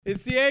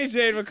It's the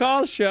AJ and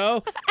McCall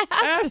show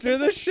after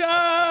the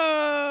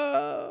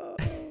show.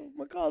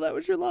 McCall, that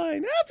was your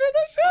line. After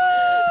the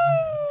show.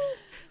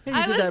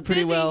 Hey, you did that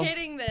pretty well. I was busy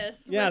hitting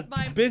this Yeah, with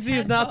my busy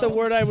is not the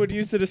word I would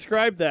use to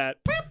describe that.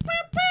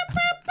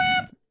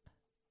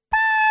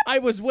 I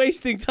was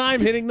wasting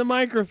time hitting the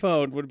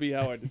microphone would be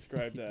how I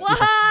describe that.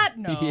 What?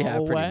 No. Yeah,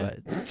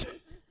 pretty much.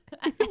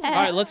 All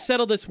right, let's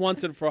settle this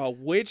once and for all.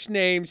 Which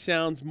name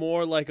sounds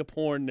more like a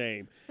porn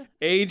name?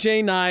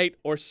 AJ Knight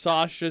or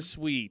Sasha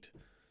Sweet?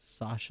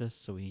 Sasha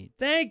Sweet.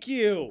 Thank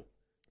you.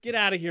 Get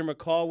out of here,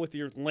 McCall, with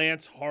your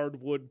Lance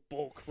Hardwood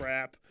bull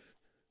crap.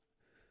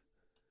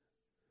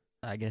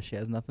 I guess she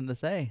has nothing to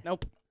say.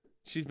 Nope.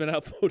 She's been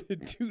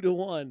outvoted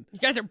 2-1. You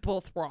guys are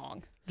both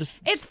wrong. Just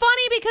It's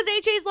funny because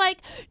AJ's like,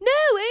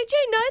 no, AJ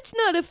Knight's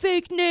not a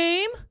fake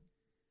name.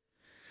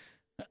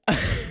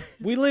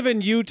 We live in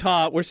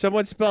Utah where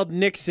someone spelled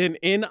Nixon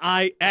Nixxyn,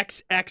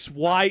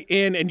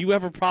 and you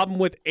have a problem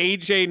with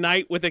AJ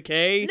Knight with a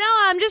K? No,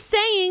 I'm just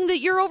saying that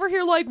you're over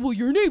here like, well,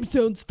 your name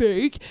sounds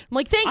fake. I'm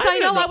like, thanks, I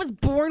know I was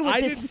born with I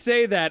this. didn't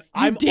say that. You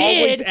I'm did.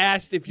 always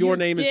asked if your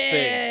name is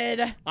did.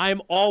 fake.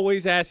 I'm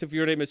always asked if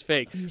your name is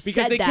fake. Because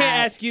said they that.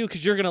 can't ask you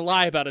because you're going to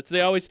lie about it. So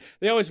they always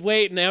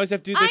wait, and they always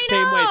have to do this I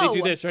same way. They do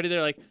know. this. Ready?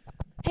 They're like,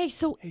 Hey,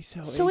 so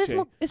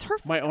AJ, is her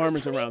my arm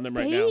is her around name them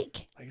right now.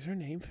 fake? Like, is her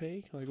name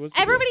fake? Like, what's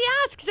the Everybody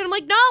asks, and I'm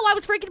like, no, I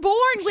was freaking born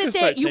just with gonna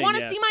start it. You saying want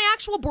to yes. see my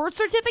actual birth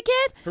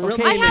certificate? Her real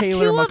Okay, I name have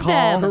Taylor two of McCall.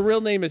 them. Her real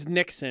name is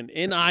Nixon.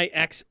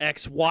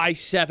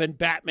 Nixxy7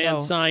 Batman No.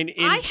 sign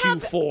in I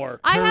have- Q4.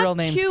 I her have real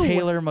name's two.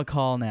 Taylor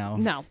McCall now.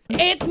 No,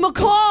 it's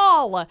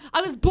McCall.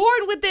 I was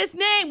born with this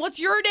name. What's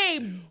your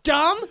name,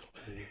 dumb?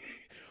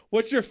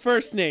 What's your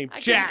first name?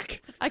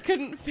 Jack. I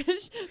couldn't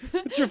finish.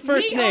 What's your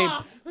first Me name?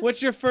 off. What's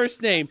your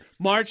first name?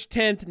 March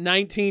 10th,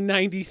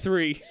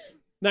 1993.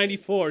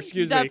 94,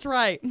 excuse That's me.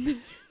 right.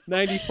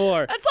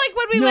 94. That's like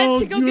when we went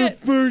to go get.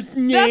 first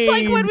name. That's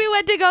like when we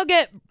went to go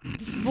get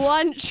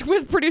lunch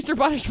with Producer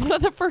Butterz one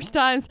of the first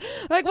times.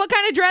 Like, what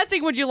kind of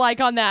dressing would you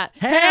like on that?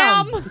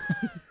 Ham.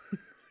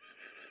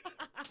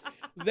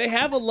 They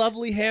have a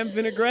lovely ham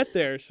vinaigrette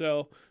there,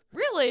 so.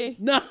 Really?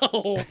 No.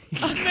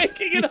 I'm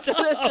making it Should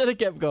up. have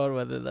kept going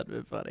with it. That'd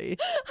been funny.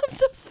 I'm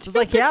so stupid. It's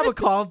like, yeah,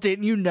 McCall,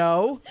 didn't you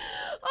know?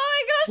 Oh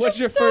my gosh. What's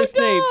I'm your so first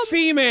name? dumb.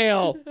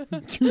 Female.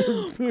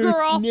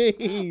 Girl.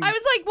 Name. I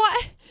was like,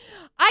 what?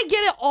 I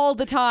get it all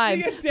the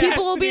time. The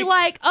People will be audacity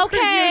like, for you to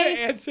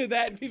okay. answer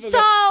that. And people So-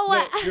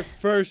 go, no, your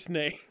first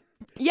name.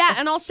 Yeah,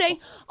 and I'll say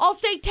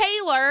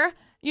Taylor,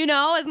 you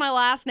know, as my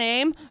last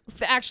name.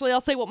 Actually,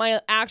 I'll say what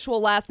my actual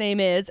last name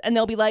is, and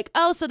they'll be like,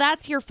 oh, so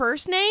that's your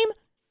first name?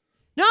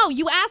 No,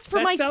 you asked for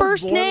That my sounds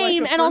first more like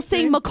name, a and I'll first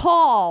say name.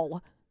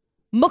 McCall.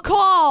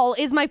 McCall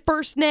is my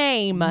first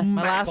name. My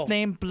last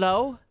name,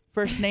 Blow.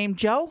 First name,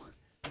 Joe.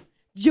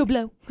 Joe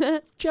Blow.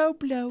 Joe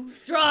Blow.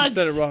 I Drugs.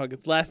 said it wrong.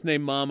 It's last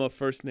name Mama,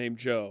 first name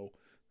Joe.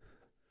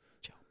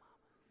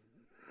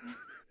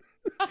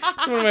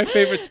 One of my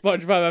favorite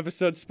SpongeBob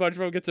episodes,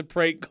 SpongeBob gets a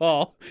prank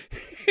call.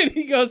 And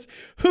he goes,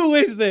 who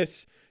is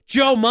this?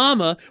 Joe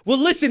Mama? Well,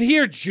 listen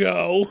here,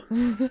 Joe.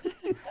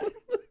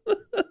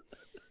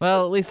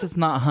 Well, at least it's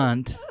not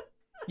Hunt.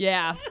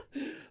 Yeah.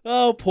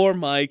 Oh, poor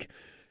Mike.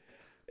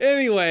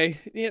 Anyway,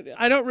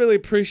 I don't really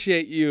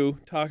appreciate you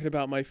talking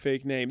about my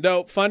fake name.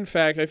 Though, fun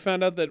fact, I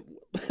found out that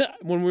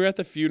when we were at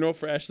the funeral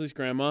for Ashley's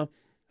grandma,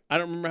 I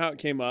don't remember how it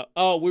came up.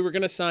 Oh, we were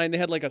going to sign. They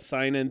had like a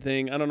sign-in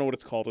thing. I don't know what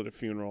it's called at a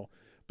funeral.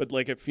 But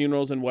like at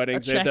funerals and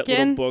weddings, they have that little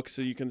check-in? book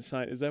so you can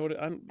sign. Is that what it's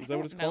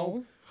called?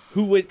 No.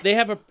 Who is? They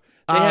have a. They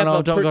I have don't know.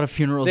 a Don't go to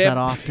funerals they have-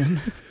 that often.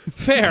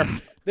 Fair.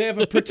 They have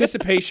a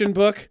participation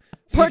book.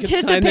 So you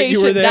can sign that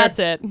you were Participation. there. That's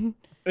it.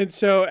 And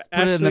so Put it in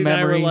Ashley the and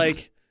I were memories.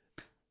 like,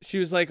 she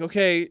was like,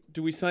 okay,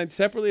 do we sign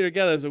separately or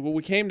together? I was like, well,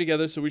 we came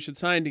together, so we should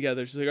sign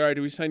together. She's like, all right,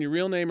 do we sign your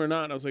real name or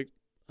not? And I was like,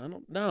 I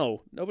don't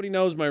know. Nobody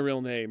knows my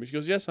real name. And she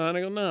goes, yes, hon.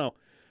 I go, no.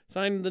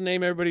 Sign the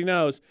name everybody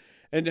knows.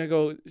 And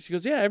she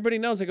goes, yeah, everybody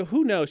knows. I go,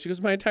 who knows? She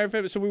goes, my entire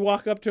family. So we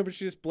walk up to him and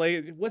she just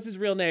plays, what's his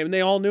real name? And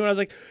they all knew. And I was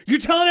like, you're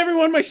telling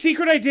everyone my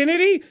secret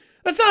identity?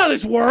 That's not how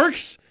this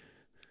works.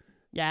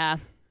 Yeah.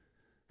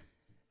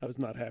 I was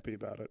not happy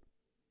about it.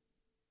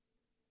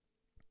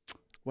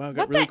 Wow, it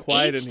got What really the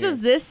quiet H in here. does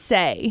this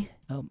say?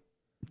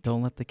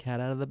 Don't let the cat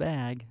out of the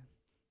bag.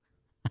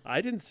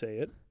 I didn't say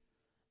it.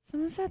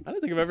 Someone said I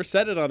don't think I've ever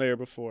said it on air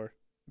before.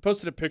 I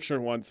posted a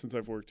picture once since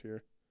I've worked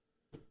here.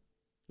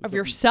 of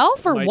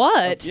yourself or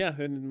what? Yeah,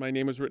 and my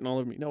name was written all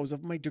over me. No, it was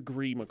of my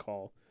degree,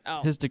 McCall.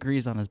 Oh. His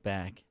degree's on his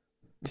back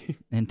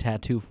in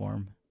tattoo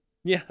form.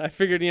 Yeah, I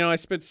figured, I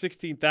spent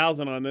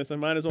 $16,000 on this. I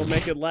might as well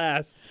make it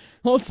last.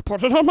 Let's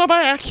put it on my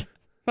back.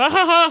 Ha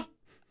ha ha.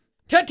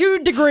 Tattoo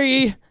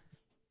degree.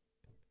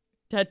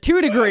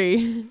 Tattoo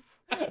degree.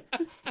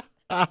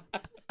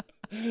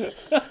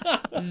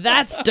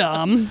 That's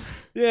dumb.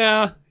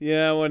 Yeah,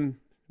 when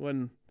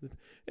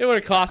it would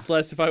have cost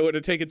less if I would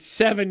have taken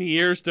 7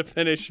 years to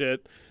finish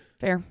it.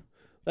 Fair.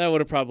 That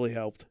would have probably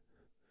helped.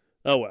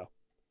 Oh well.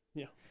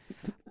 Yeah.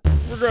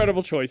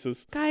 Regrettable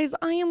choices. Guys,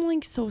 I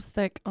am so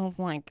sick of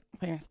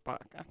Facebook,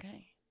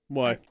 okay?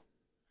 Why?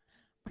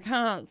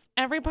 Because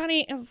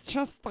everybody is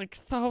just like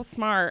so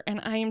smart, and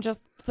I am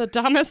just the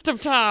dumbest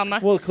of dumb.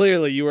 Well,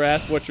 clearly you were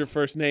asked what's your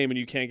first name and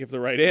you can't give the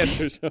right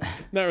answer, so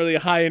not really a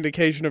high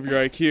indication of your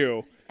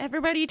IQ.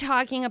 Everybody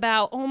talking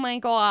about, oh my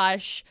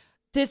gosh,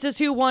 this is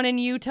who won in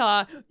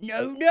Utah.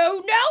 No.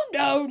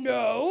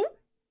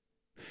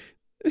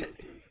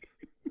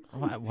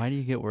 Why do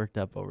you get worked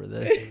up over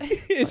this?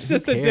 It's Who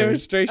just a cares?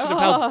 demonstration of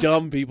how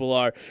dumb people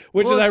are,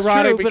 which Well, is it's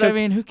ironic true, because but I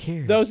mean, who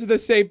cares? those are the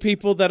same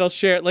people that'll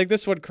share. Like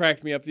this one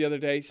cracked me up the other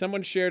day.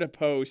 Someone shared a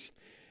post,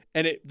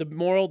 and the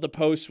moral of the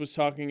post was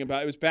talking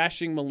about, it was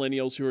bashing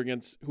millennials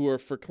who are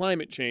for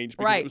climate change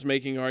because Right. it was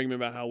making an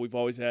argument about how we've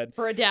always had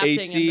For adapting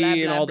AC and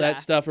blah, blah, all blah. that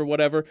stuff or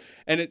whatever.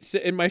 And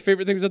my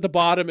favorite thing was at the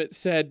bottom. It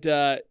said,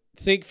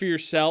 "Think for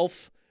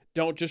yourself.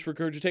 Don't just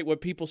regurgitate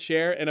what people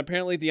share." And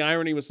apparently the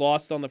irony was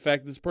lost on the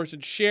fact that this person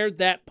shared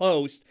that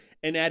post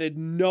and added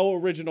no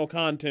original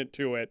content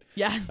to it.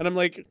 Yeah. And I'm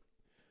like,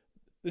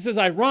 this is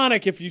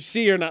ironic if you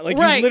see or not. Like,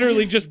 Right. you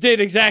literally just did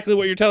exactly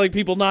what you're telling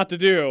people not to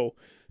do.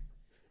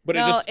 But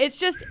No,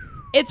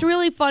 it's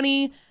really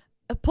funny.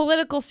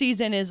 Political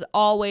season is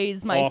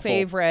always my Awful.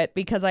 favorite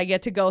because I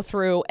get to go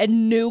through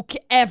and nuke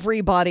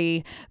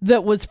everybody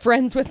that was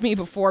friends with me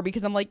before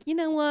because I'm like, you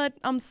know what?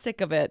 I'm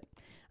sick of it.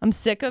 I'm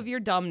sick of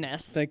your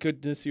dumbness. Thank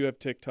goodness you have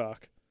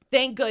TikTok.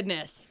 Thank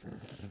goodness.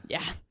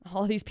 Yeah,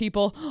 all these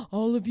people,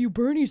 all of you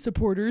Bernie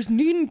supporters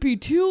needn't be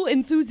too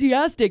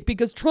enthusiastic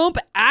because Trump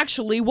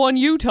actually won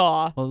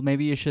Utah. Well,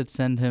 maybe you should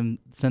send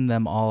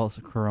them all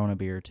Corona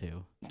beer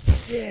too.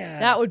 Yeah.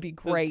 That would be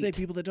Don't great. say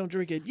people that don't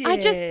drink it.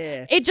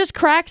 Yeah. It just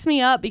cracks me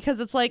up because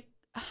it's like,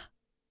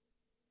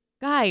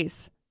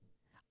 guys,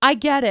 I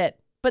get it,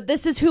 but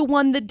this is who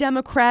won the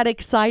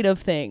Democratic side of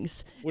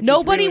things. Which is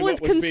Nobody really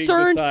was what being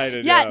concerned.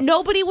 decided, Yeah,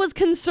 nobody was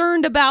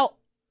concerned about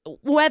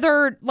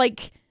whether,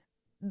 like,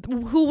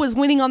 who was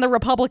winning on the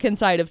Republican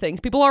side of things.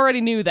 People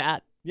already knew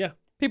that. Yeah.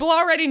 People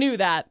already knew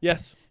that.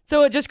 Yes.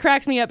 So it just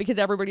cracks me up because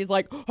everybody's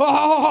like,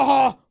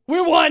 oh,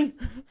 we won.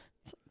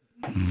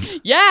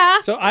 Yeah.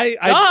 So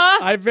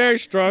I very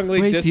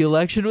strongly Wait, the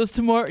election was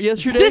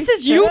yesterday? This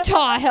is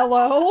Utah.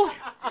 Hello.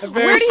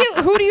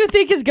 Who do you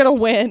think is gonna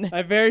win?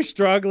 I very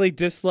strongly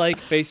dislike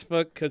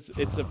Facebook because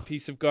it's a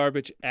piece of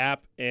garbage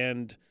app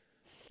and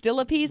Still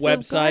a piece of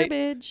website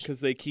garbage. because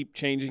they keep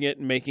changing it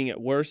and making it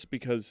worse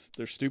because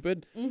they're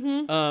stupid.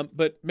 Mm-hmm.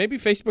 But maybe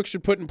Facebook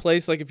should put in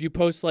place, like, if you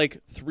post like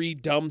 3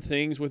 dumb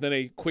things within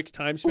a quick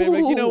time span,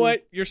 like, you know Ooh.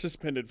 what, you're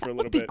suspended for a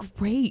little Would be bit.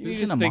 great. You It's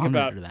just gonna think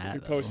about monitor that, you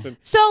though. posting.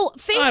 So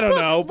Facebook. I don't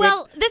know.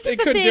 Well, but this is they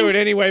the couldn't thing. do it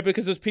anyway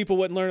because those people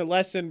wouldn't learn a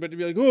lesson, but to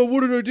be like, oh,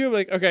 what did I do?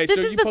 Like, okay, This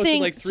so is you the posted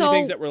thing. like 3 So-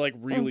 things that were like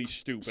really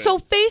stupid. So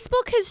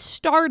Facebook has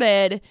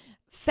started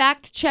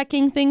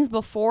fact-checking things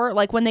before,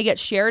 like when they get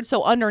shared.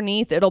 So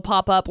underneath, it'll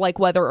pop up like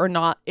whether or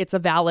not it's a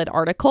valid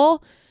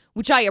article,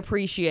 which I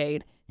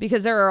appreciate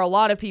because there are a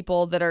lot of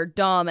people that are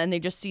dumb and they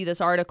just see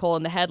this article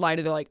in the headline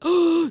and they're like,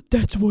 oh,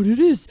 that's what it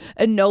is.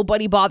 And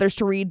nobody bothers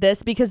to read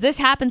this because this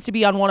happens to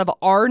be on one of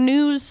our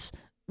news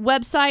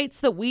websites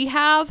that we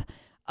have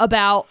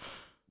about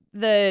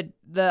the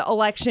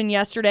election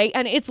yesterday,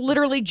 and it's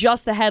literally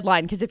just the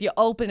headline because if you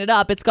open it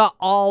up, it's got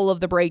all of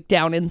the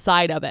breakdown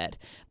inside of it.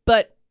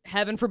 But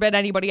heaven forbid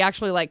anybody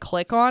actually like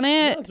click on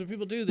it, that's what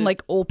people do.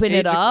 like open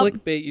it up.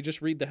 Clickbait. You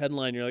just read the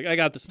headline. You're like, I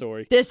got the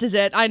story. This is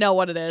it. I know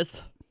what it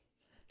is.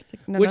 It's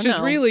like, no, Which no, is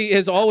no. really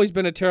has always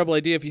been a terrible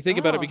idea if you think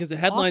about it, Oh, because the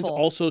headline's awful.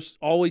 also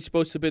always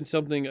supposed to have been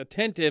something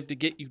attentive to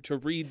get you to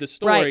read the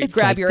story. Right. It's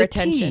Grab like your the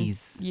attention.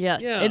 tease.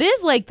 Yes, Yeah. it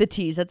is like the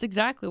tease. That's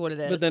exactly what it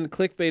is. But then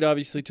clickbait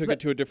obviously took But- it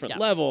to a different yeah.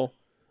 level.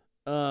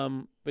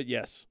 But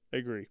yes, I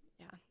agree.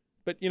 Yeah.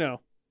 But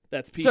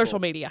that's people. social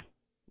media.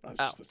 I was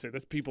just gonna say,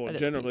 that's people in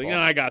That is general. Like, people. no,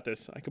 I got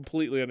this. I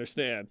completely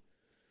understand.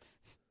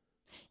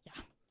 Yeah.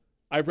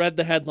 I read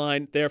the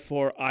headline,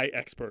 therefore I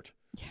expert.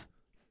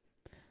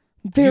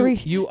 Very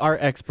You are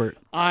expert.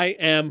 I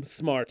am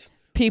smart.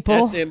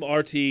 people.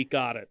 SMRT,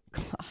 got it.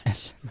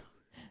 It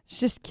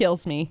just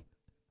kills me.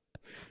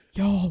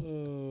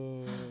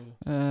 Yo.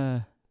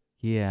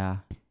 Yeah.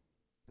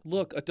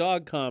 Look, a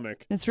dog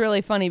comic. It's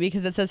really funny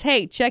because it says,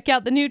 hey, check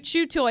out the new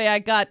chew toy I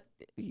got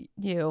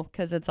you,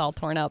 because it's all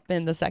torn up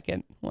in the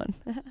second one.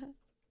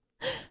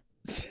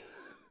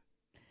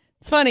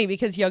 It's funny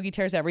because Yogi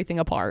tears everything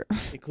apart.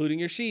 Including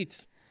your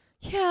sheets.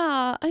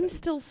 Yeah, I'm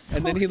still so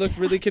And then he looked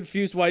sad. really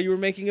confused why you were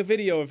making a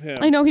video of him.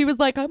 I know, he was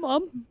like, hi,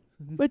 Mom.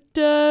 What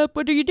are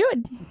you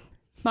doing?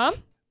 Mom?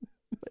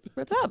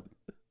 What's up?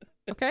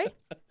 Okay.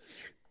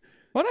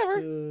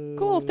 Whatever.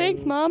 Cool,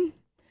 thanks, Mom.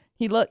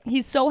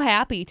 He's so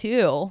happy,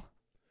 too.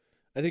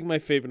 I think my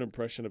favorite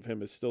impression of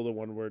him is still the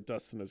one where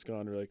Dustin is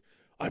gone. You're like,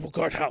 I will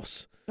guard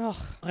house. Ugh.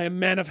 I am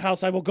man of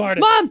house. I will guard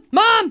it. Mom!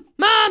 Mom!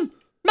 Mom!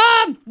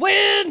 Mom!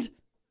 Wind!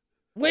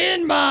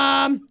 Wind,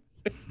 Mom!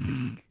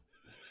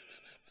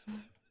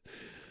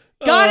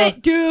 Got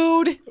it,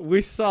 dude!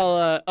 We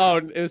saw,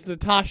 it was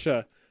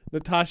Natasha.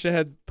 Natasha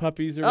had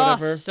puppies or Oh,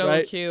 whatever. so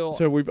right? cute.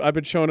 So I've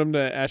been showing them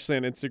to Ashley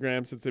on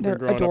Instagram since they've They're been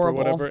growing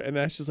adorable. up or whatever. And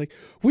Ashley's like,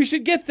 we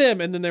should get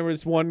them. And then there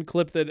was one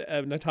clip that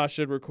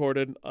Natasha had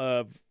recorded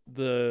of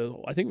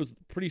I think it was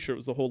pretty sure it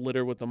was the whole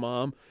litter with the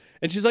mom.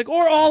 And she's like,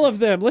 or all of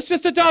them. Let's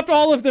just adopt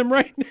all of them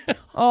right now.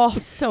 Oh,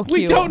 so cute.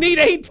 We don't need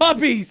 8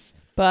 puppies.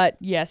 But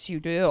yes, you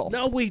do.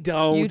 No, we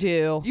don't. You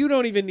do. You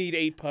don't even need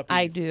 8 puppies.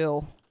 I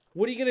do.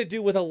 What are you going to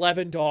do with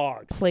 11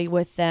 dogs? Play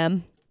with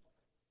them.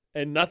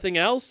 And nothing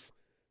else?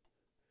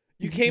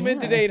 You came in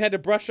today and had to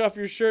brush off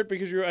your shirt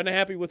because you were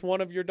unhappy with one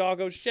of your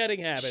doggo's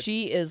shedding habits.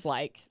 She is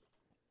like...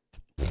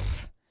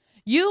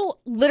 You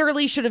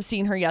literally should have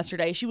seen her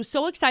yesterday. She was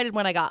so excited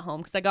when I got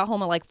home because I got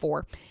home at like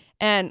 4.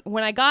 And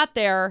when I got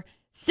there,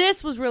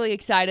 Sis was really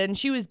excited and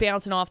she was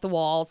bouncing off the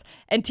walls.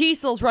 And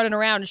Teasel's running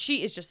around and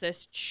she is just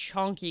this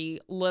chunky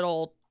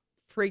little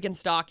freaking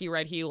stocky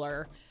red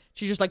heeler.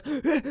 She's just like,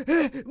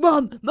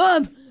 Mom,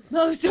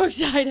 I'm so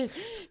excited.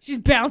 She's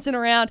bouncing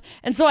around.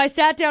 And so I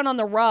sat down on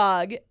the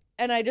rug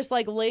and I just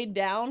like laid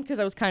down because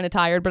I was kind of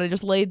tired, but I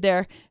just laid there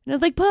and I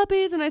was like,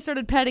 puppies. And I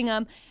started petting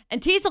them.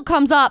 And Teasel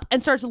comes up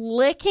and starts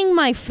licking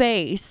my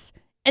face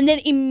and then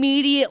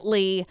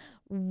immediately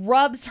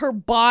rubs her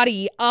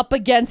body up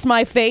against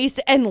my face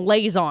and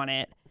lays on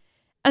it.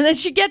 And then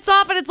she gets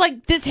off and it's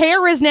like, this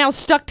hair is now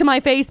stuck to my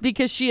face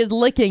because she is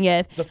licking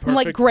it. The perfect I'm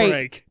like,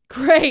 break.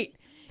 Great.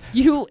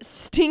 You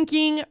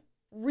stinking,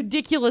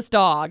 ridiculous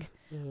dog.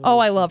 Oh,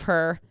 I love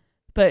her.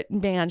 But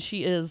man,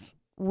 she is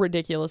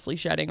ridiculously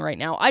shedding right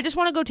now. I just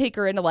want to go take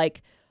her into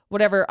like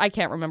whatever. I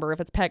can't remember if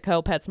it's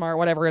Petco, PetSmart,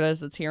 whatever it is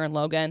that's here in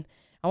Logan.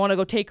 I want to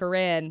go take her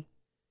in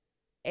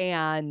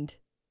and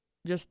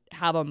just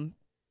have them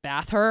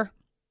bath her.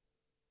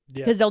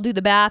 Because they'll do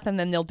the bath and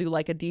then they'll do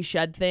like a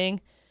de-shed thing.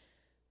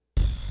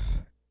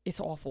 It's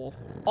awful.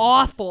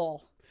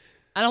 Awful.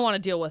 I don't want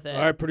to deal with it.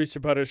 All right, Producer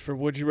Butterz, for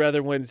Would You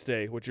Rather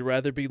Wednesday, would you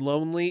rather be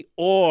lonely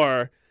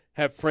or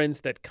have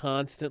friends that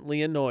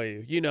constantly annoy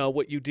you? You know,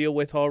 what you deal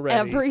with already.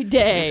 Every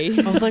day.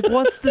 I was like,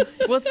 what's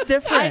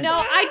different? I know.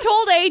 I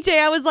told AJ,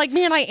 I was like,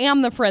 man, I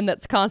am the friend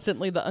that's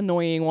constantly the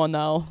annoying one,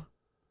 though.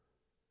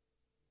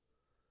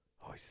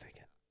 Oh, he's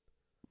thinking.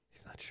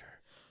 He's not sure.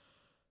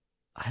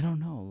 I don't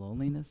know.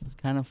 Loneliness is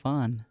kind of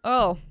fun.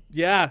 Oh.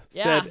 Yeah,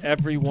 said Yeah.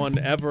 everyone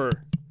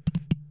ever.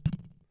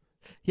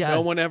 Yeah.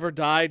 No one ever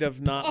died of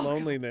not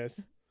loneliness.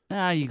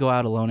 You go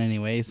out alone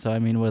anyway, so I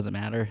mean, what does it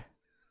matter?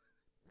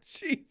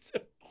 Jeez.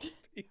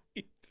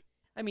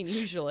 I mean,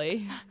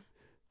 usually.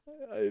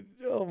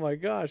 Oh my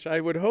gosh. I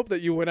would hope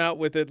that you went out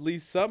with at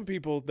least some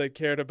people that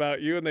cared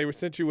about you and they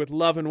sent you with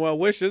love and well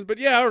wishes. But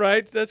yeah, all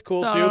right. That's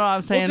cool too. No,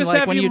 I'm saying just like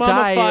have when you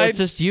die, mummified. it's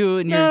just you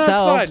and No, that's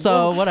yourself, fine.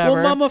 so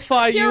whatever. We'll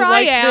mummify Here you I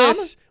like am.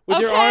 this with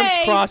your arms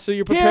Okay. crossed so you're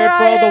Here prepared for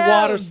I all the am.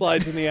 water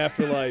slides in the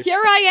afterlife.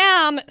 Here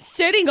I am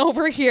sitting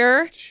over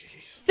here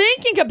Jeez.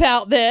 thinking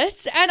about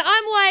this, and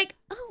I'm like,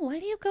 oh, why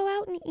do you go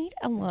out and eat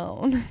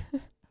alone?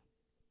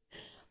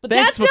 But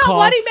Thanks, that's McCall. not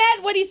what he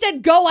meant when he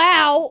said go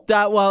out.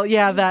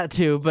 That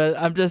too, but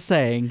I'm just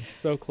saying.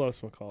 So close,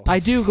 McCall. I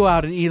do go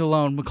out and eat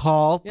alone,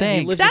 McCall. Yeah, he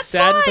Thanks. lives a That's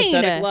sad and fine.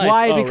 pathetic life.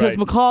 Why? Oh, Because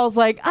right. McCall's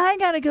like, I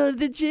gotta go to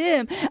the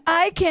gym.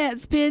 I can't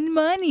spend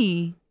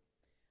money.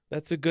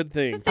 That's a good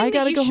thing. thing I that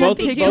gotta you go should home Both,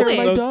 be take both care of of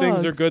my those dogs.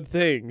 things are good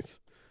things.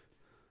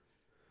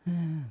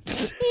 I'm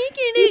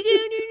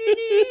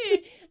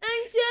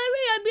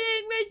sorry, I'm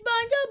being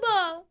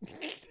responsible.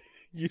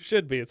 You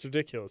should be. It's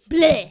ridiculous.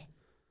 Bleh.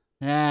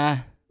 Nah,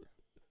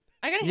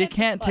 I gotta you hit the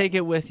can't button. take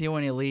it with you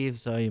when you leave,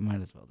 so you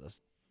might as well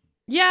just.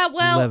 Yeah,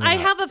 well, Live it I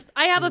up. have a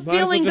Might as well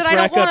feeling just that I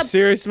don't rack want up to.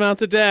 serious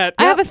amounts of debt.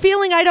 I have a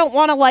feeling I don't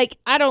want to, like,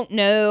 I don't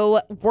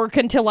know, work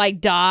until I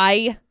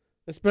die.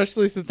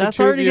 Especially since That's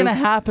the two already of you, gonna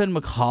happen,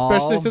 McCall.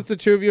 especially since the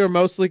two of you are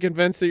mostly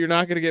convinced that you're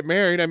not going to get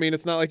married. I mean,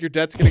 it's not like your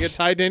debt's going to get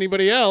tied to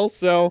anybody else.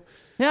 So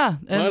yeah,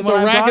 and as when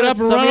well I rack bought it up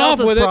and somebody run off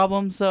else's with it.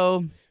 problem,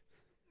 so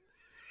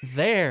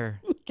there.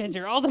 Because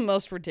you're all the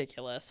most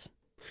ridiculous.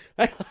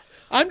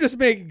 I'm just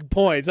making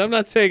points. I'm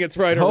not saying it's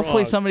right or Hopefully,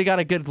 wrong. somebody got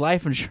a good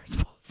life insurance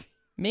policy.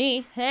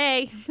 Me?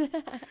 Hey.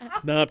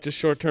 Nope, just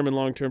short-term and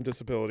long-term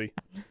disability.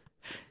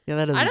 Yeah,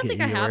 that doesn't. I don't get think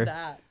you I have anywhere.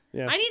 that.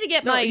 Yeah. I need to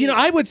get No, my.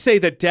 I would say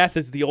that death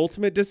is the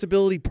ultimate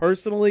disability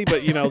personally,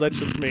 but that's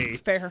just me.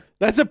 Fair.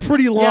 That's a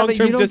pretty Yeah, long-term but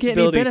you don't disability.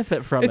 get any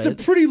benefit from It's a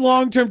it. pretty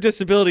long-term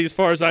disability as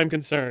far as I'm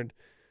concerned.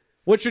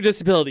 What's your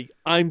disability?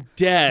 I'm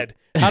dead.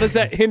 How does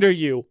that hinder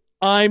you?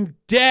 I'm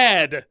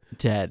dead.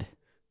 Dead.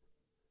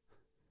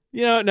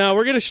 No,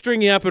 we're going to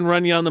string you up and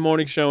run you on the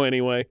morning show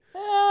anyway.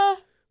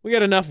 We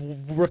got enough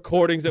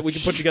recordings that we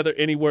can put together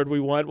any word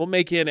we want. We'll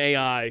make you an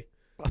AI.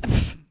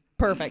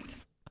 Perfect.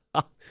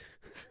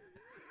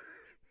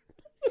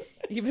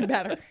 Even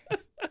better.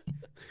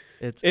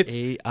 It's It's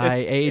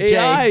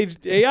AIAJ.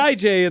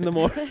 AIJ in the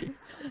morning.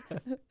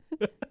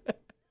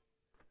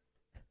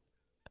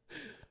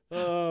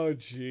 Oh,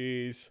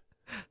 jeez.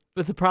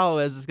 But the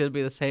problem is, it's going to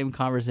be the same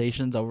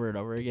conversations over and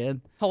over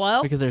again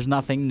Hello? because there's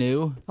nothing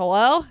new.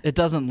 Hello? It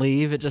doesn't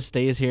leave. It just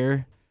stays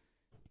here.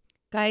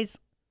 Guys,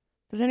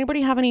 does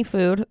anybody have any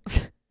food?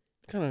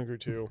 Kind of hungry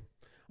too.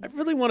 I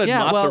really wanted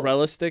Yeah, well-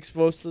 mozzarella sticks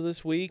most of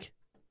this week.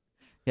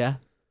 Yeah.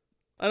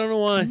 I don't know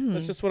why.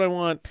 That's just what I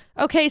want.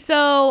 Okay,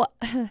 so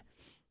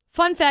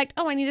fun fact.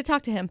 Oh, I need to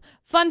talk to him.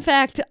 Fun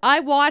fact. I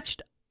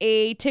watched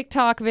a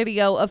TikTok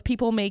video of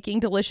people making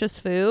delicious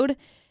food,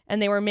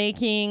 and they were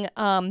making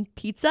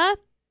pizza.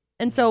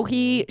 And so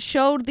he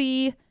showed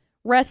the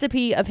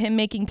recipe of him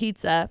making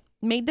pizza,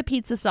 made the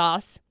pizza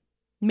sauce,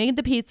 made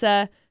the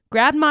pizza,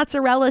 grabbed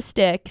mozzarella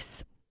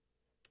sticks,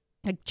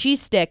 like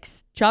cheese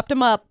sticks, chopped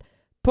them up,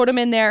 put them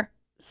in there,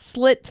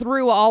 slit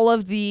through all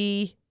of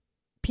the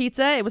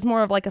pizza. It was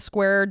more of like a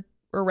square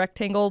or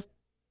rectangle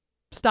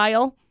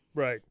style.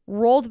 Right.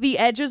 Rolled the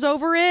edges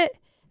over it,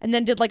 and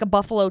then did like a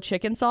buffalo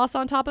chicken sauce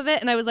on top of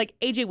it. And I was like,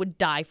 AJ would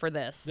die for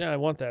this. Yeah, I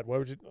want that. Why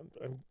would you?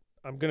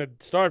 I'm gonna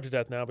starve to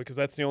death now because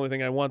that's the only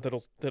thing I want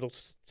that'll.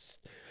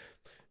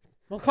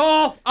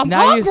 McCall. I'm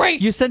Now hungry.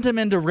 you sent him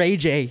into Ray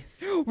J.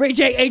 Ray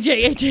J,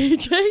 AJ, AJ,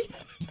 AJ.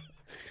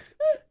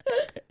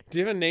 Do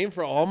you have a name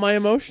for all my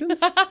emotions?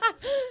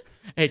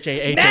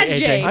 AJ, Mad AJ,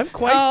 J. AJ. I'm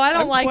quite. Oh, I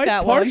don't I'm like quite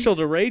that one. partial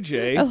to Ray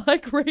J. I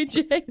like Ray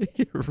J.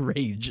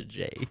 Rage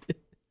J.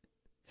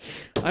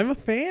 I'm a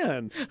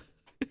fan.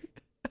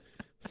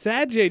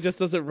 Sad J just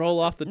doesn't roll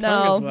off the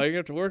tongue No. as well. You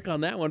have to work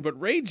on that one. But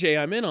Ray J,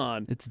 I'm in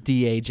on. It's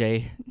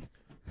DAJ.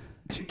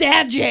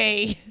 Dad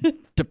J.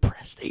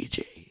 Depressed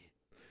AJ.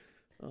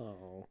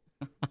 Oh,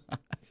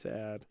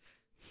 sad.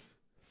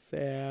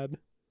 Sad.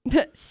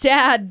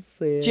 Sad Sad.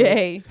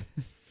 J.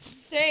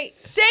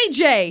 Say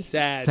J.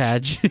 Sad.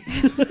 Sag.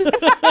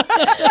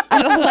 I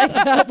don't like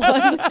that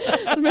one.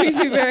 It makes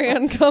me very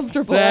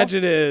uncomfortable. Sag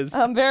it is.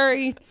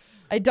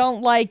 I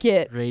don't like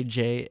it. Ray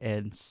J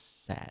and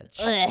Sag.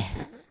 Ugh.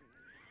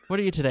 What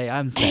are you today?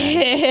 I'm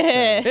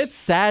Sag. It's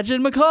Sag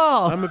and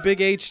McCall. I'm a big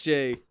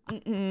HJ.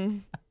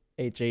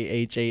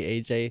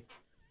 AJ.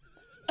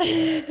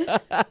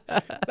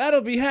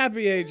 That'll be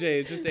happy AJ.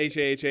 It's just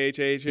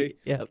HJ.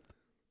 Yep.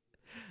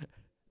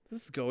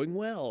 This is going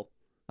well.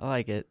 I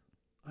like it.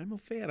 I'm a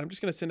fan. I'm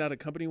just going to send out a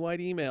company-wide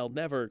email.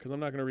 Never, because I'm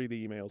not going to read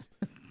the emails.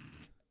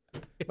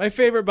 My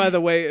favorite, by the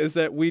way, is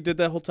that we did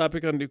that whole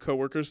topic on new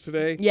coworkers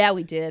today. Yeah,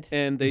 we did.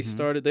 And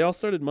they all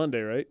started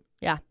Monday, right?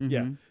 Yeah.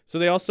 Yeah. So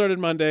they all started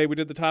Monday. We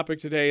did the topic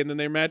today, and then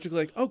they're magically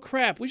like, oh,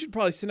 crap, we should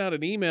probably send out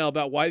an email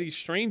about why these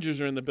strangers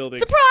are in the building.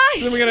 Surprise!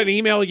 So then we got an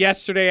email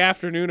yesterday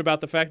afternoon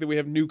about the fact that we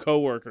have new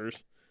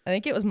coworkers. I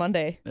think it was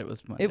Monday. It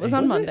was Monday. It was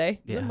on Monday.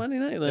 Was it Yeah. Monday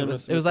night?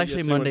 It was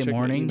actually Monday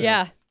morning.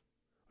 Yeah.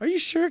 Are you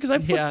sure? Because I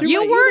flipped Yeah. through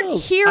You my weren't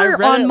emails. I here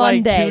read on it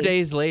Monday. like 2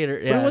 days later.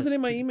 But Yeah. it wasn't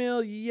in my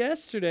email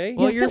yesterday.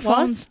 Well, Yes, your it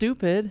phone's was.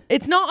 stupid.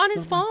 It's not on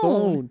his My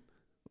phone.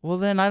 Well,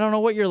 then I don't know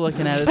what you're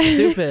looking at. It's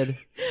stupid.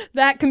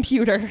 That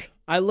computer.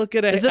 I look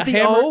at a Is it a the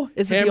hammer, O?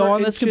 Is it the hammer O on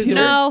and this chisel.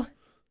 computer? No.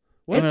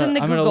 What? It's in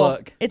the I'm gonna Google.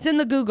 look. It's in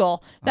the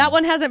Google. That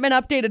one hasn't been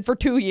updated for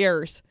 2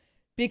 years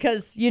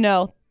because,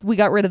 we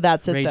got rid of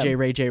that system.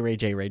 Ray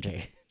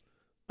J.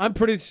 I'm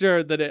pretty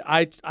sure that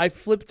I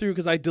flip through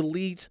because I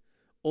delete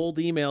old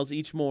emails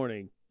each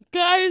morning.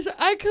 Guys,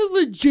 I could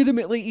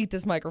legitimately eat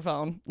this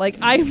microphone. Like,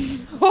 I'm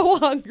so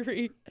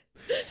hungry.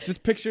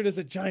 Just picture it as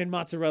a giant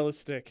mozzarella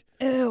stick.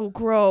 Ew,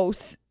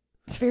 gross.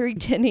 It's very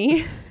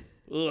tinny.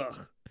 Ugh.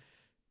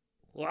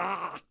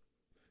 Ah.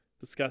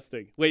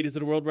 Disgusting. Wait, is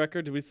it a world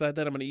record? Did we decide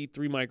that? I'm going to eat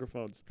 3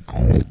 microphones.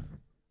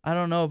 I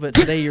don't know, but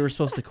today you were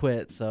supposed to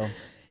quit, so.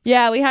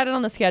 Yeah, we had it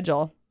on the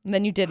schedule, and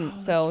then you didn't.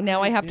 So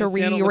now I have to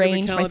See, I don't look at the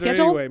rearrange my calendar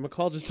schedule. Anyway,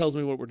 McCall just tells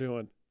me what we're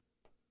doing.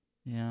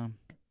 Yeah.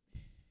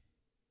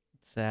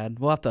 It's sad.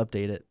 We'll have to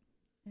update it.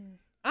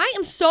 I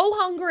am so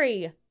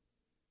hungry.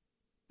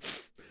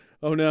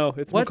 Oh no,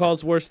 it's What-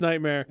 McCall's worst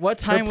nightmare. What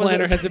time Her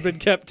planner was it? hasn't been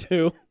kept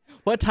to.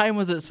 What time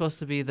was it supposed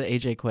to be that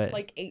AJ quit?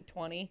 Like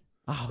 8:20.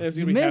 Oh, It was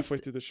you going to be missed.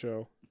 halfway through the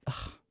show.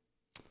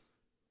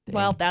 Dang.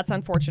 Well, that's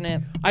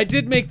unfortunate. I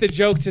did make the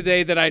joke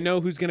today that I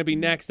know who's going to be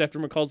next after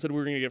McCall said we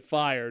were going to get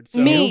fired. So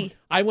Me.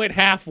 I went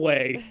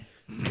halfway.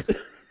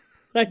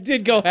 I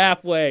did go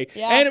halfway.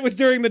 Yeah. And it was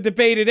during the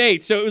debate at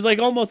 8, so it was like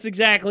almost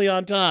exactly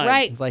on time.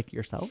 Right. It's like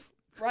yourself?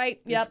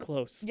 Right. This Yep.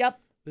 close. Yep.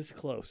 This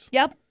close.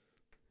 Yep.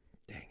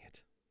 Dang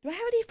it. Do I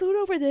have any food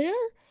over there?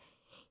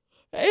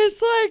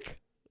 It's like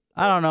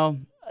I don't know.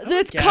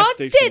 this gas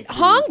constant station food.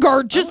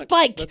 hunger just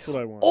That's what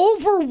I want.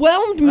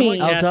 overwhelmed I me. want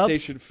gas L-Dubs?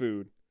 station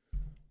food.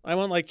 I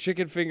want like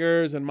chicken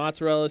fingers and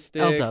mozzarella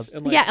sticks. L-Dubs.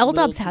 And like Yeah, little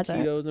L-Dubs has it.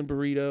 taquitos and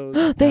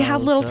burritos. They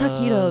have little L-Dubs.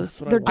 taquitos.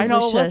 That's what They're I I know.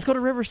 delicious. Let's go to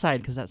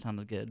Riverside because that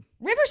sounded good.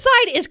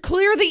 Riverside is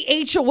clear the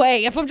H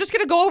away. If I'm just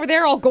gonna go over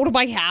there, I'll go to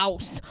my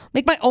house.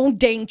 Make my own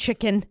dang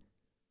chicken.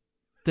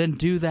 Then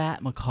do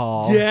that,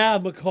 McCall. Yeah,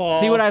 McCall.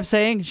 See what I'm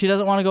saying? She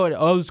doesn't want to go.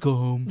 Oh, let's go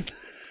home.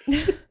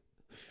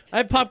 I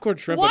have popcorn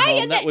shrimp Why at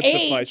home. in That the would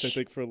suffice, I H?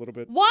 think, for a little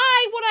bit.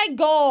 Why would I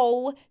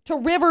go to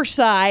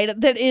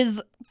Riverside that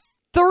is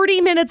 30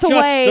 minutes Just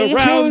away?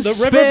 around the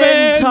Spend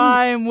riverbend.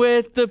 time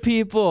with the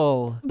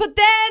people. But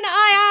then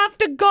I have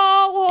to go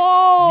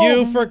home.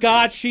 You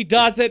forgot she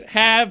doesn't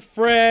have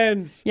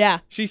friends. Yeah.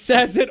 She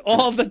says it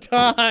all the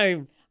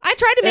time. I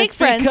tried to make It's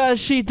friends. because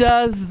she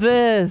does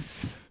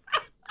this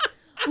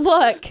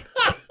Look.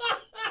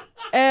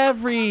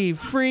 every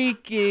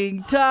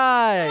freaking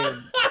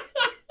time.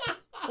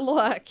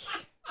 Look.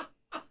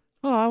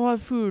 Oh, I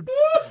want food.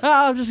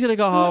 Oh, I'm just gonna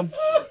go home.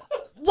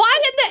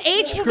 Why in the H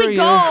would Screw we you.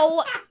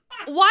 go?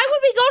 Why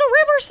would we go to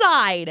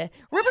Riverside?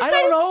 Riverside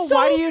I don't know. is so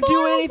Why do you do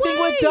far anything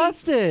away. with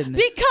Dustin?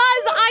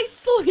 Because I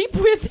sleep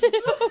with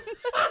him.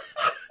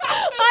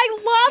 I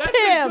love That's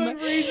a him.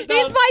 good reason.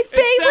 He's No, my it's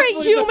favorite definitely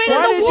the human in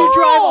Why the did world. you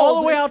drive all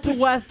the way out to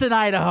Weston,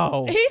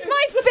 Idaho? He's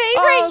my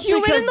favorite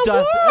human because in the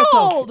Dustin,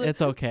 world.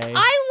 It's okay.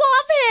 I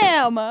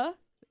love him.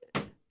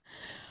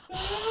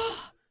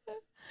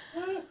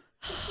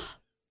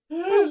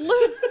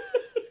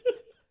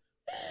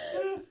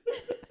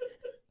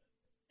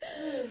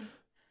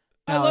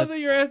 I Now love that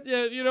you're at.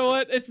 Yeah, you know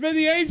what? It's been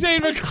the AJ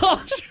and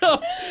McCall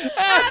show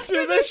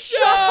after the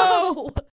show.